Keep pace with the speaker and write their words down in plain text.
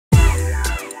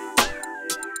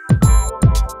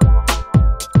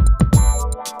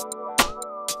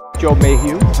Joe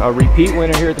Mayhue, a repeat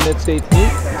winner here at the Mid-States meet.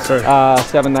 Yes, sir.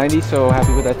 790, so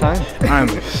happy with that time? I'm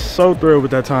so thrilled with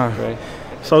that time. Right.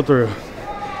 So thrilled.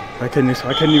 I couldn't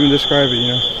even describe it, you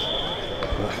know.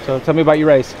 So tell me about your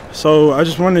race. So I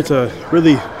just wanted to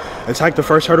really attack the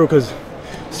first hurdle because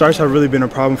starts have really been a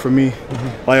problem for me,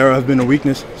 like, or have been a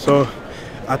weakness. So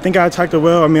I think I attacked it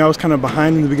well. I mean, I was kind of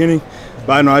behind in the beginning,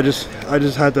 but I know I just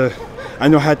had to. I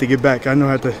know I had to get back. I know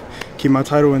I had to keep my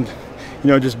title and, you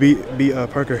know, just beat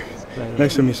Parker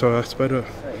next to me. So I sped up.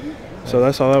 So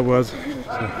that's all that was. So.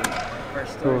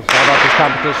 Cool. So how about this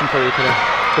competition for you today?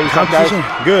 Competition,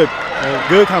 good.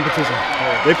 Good competition.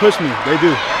 They push me. They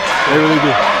do. They really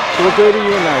do. So what grade are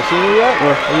you in now? Senior yet?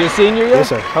 Are you a senior yet? Yes,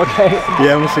 sir. Okay.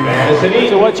 Yeah, I'm a senior.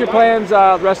 So what's your plans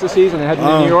the rest of the season? Heading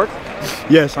to New York?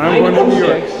 Yes, I'm going to New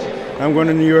York. I'm going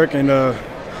to New York and a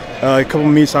couple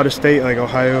meets out of state, like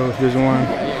Ohio, Division I,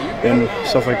 and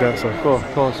stuff like that. So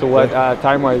cool. So what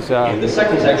time-wise? How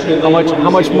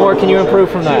much more can you improve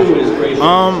from that?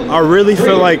 I really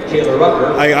feel like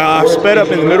I sped up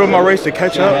in the middle of my race to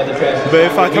catch up. But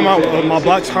if I come out with my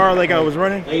blocks hard like I was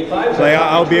running, like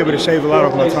I'll be able to shave a lot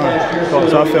of my time.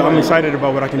 So I'm excited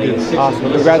about what I can do.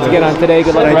 Awesome. Congrats again on today.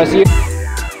 Good luck the rest of you.